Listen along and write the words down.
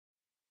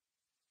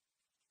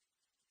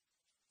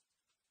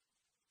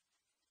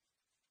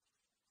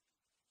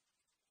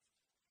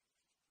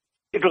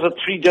It was a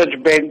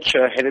three-judge bench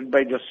headed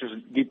by Justice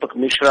Deepak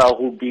Mishra,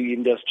 who will be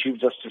India's Chief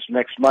Justice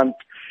next month.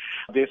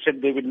 They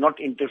said they will not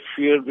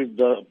interfere with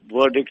the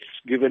verdicts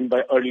given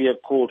by earlier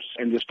courts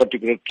in this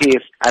particular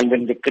case, and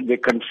then they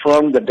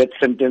confirmed the death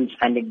sentence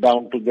handed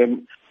down to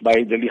them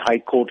by Delhi High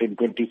Court in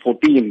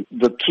 2014.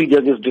 The three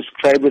judges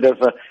described it as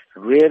a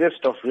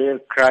rarest of rare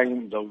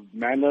crime, the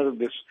manner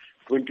this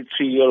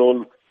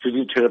 23-year-old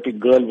physiotherapy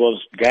girl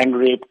was gang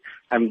raped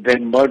and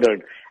then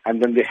murdered,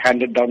 and then they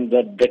handed down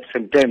the death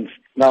sentence.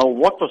 Now,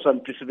 what was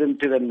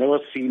unprecedented and never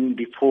seen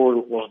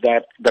before was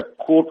that the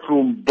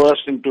courtroom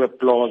burst into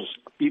applause.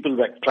 People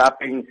were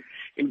clapping,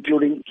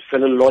 including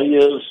fellow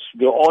lawyers.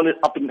 They were all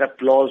up in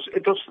applause.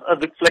 It was a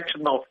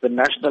reflection of the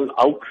national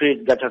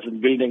outrage that has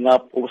been building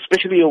up,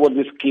 especially over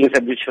this case,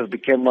 and which has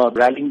become a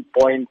rallying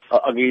point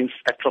against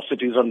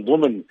atrocities on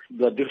women.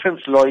 The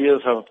defense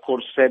lawyers have, of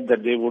course, said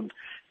that they would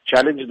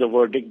challenge the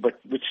verdict, but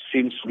which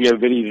seems to be a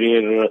very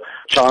rare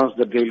chance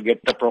that they will get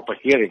the proper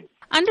hearing.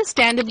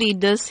 Understandably,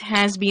 this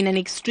has been an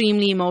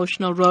extremely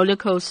emotional roller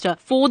coaster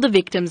for the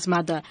victim's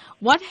mother.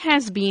 What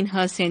has been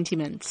her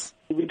sentiments?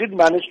 We did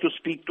manage to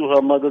speak to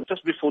her mother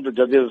just before the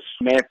judges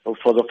met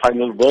for the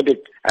final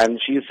verdict, and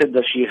she said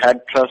that she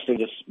had trust in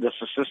the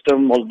justice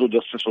system, although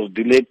justice was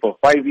delayed for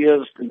 5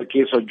 years in the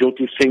case of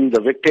Jyoti Singh, the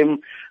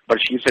victim.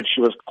 But she said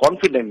she was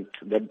confident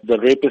that the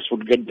rapist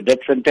would get the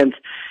death sentence.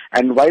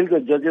 And while the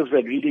judges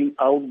were reading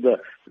out the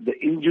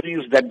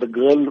injuries that the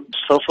girl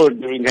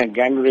suffered during her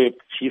gang rape,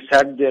 she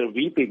sat there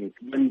weeping.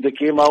 When they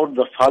came out,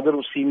 the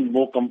father seemed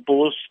more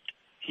composed.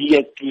 He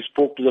actually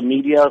spoke to the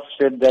media,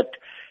 said that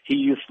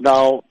he is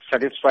now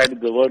satisfied with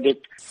the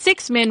verdict.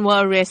 6 men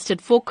were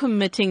arrested for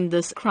committing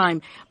this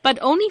crime, but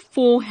only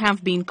 4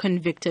 have been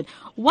convicted.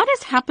 What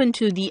has happened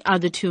to the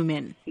other 2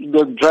 men?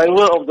 The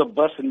driver of the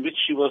bus in which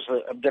she was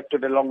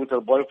abducted along with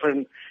her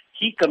boyfriend,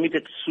 he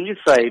committed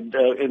suicide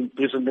in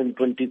prison in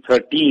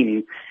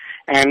 2013.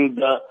 And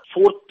the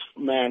 4th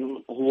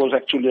man, who was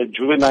actually a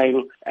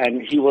juvenile,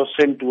 and he was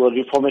sent to a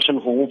reformation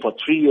home for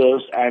 3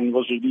 years and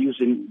was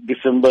released in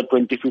December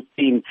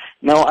 2015.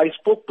 Now, I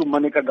spoke to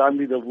Maneka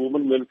Gandhi, the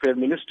Women Welfare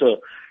Minister.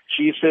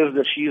 She says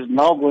that she is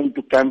now going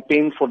to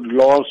campaign for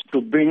laws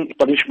to bring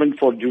punishment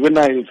for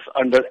juveniles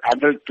under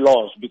adult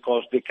laws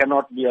because they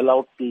cannot be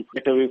allowed to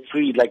get away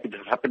free like it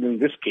has happened in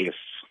this case.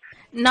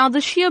 Now,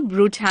 the sheer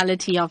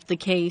brutality of the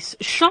case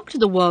shocked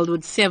the world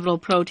with several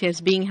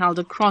protests being held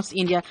across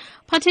India,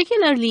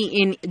 particularly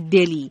in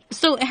Delhi.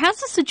 So has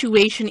the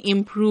situation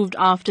improved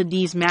after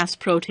these mass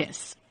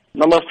protests?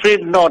 I'm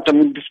afraid not. I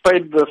mean,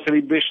 despite the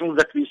celebrations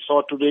that we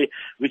saw today,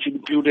 which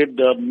included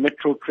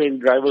metro train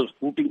drivers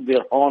hooting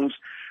their horns,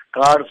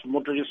 cars,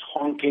 motorists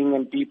honking,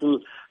 and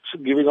people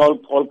giving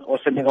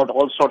sending out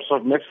all sorts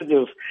of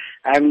messages.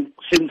 And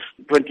since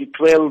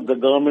 2012, the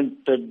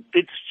government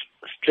did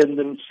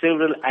strengthen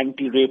several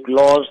anti-rape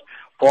laws,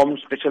 formed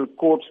special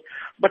courts,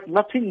 but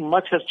nothing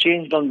much has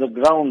changed on the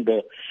ground.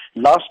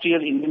 Last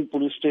year, Indian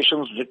police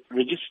stations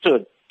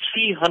registered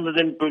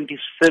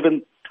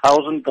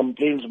 327,000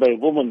 complaints by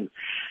women.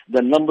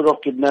 The number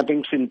of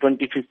kidnappings in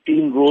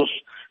 2015 rose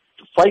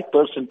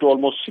 5% to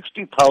almost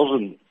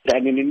 60,000.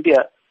 And in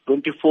India,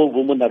 24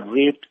 women are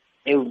raped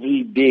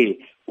every day,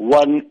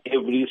 1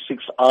 every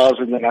 6 hours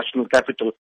in the national capital.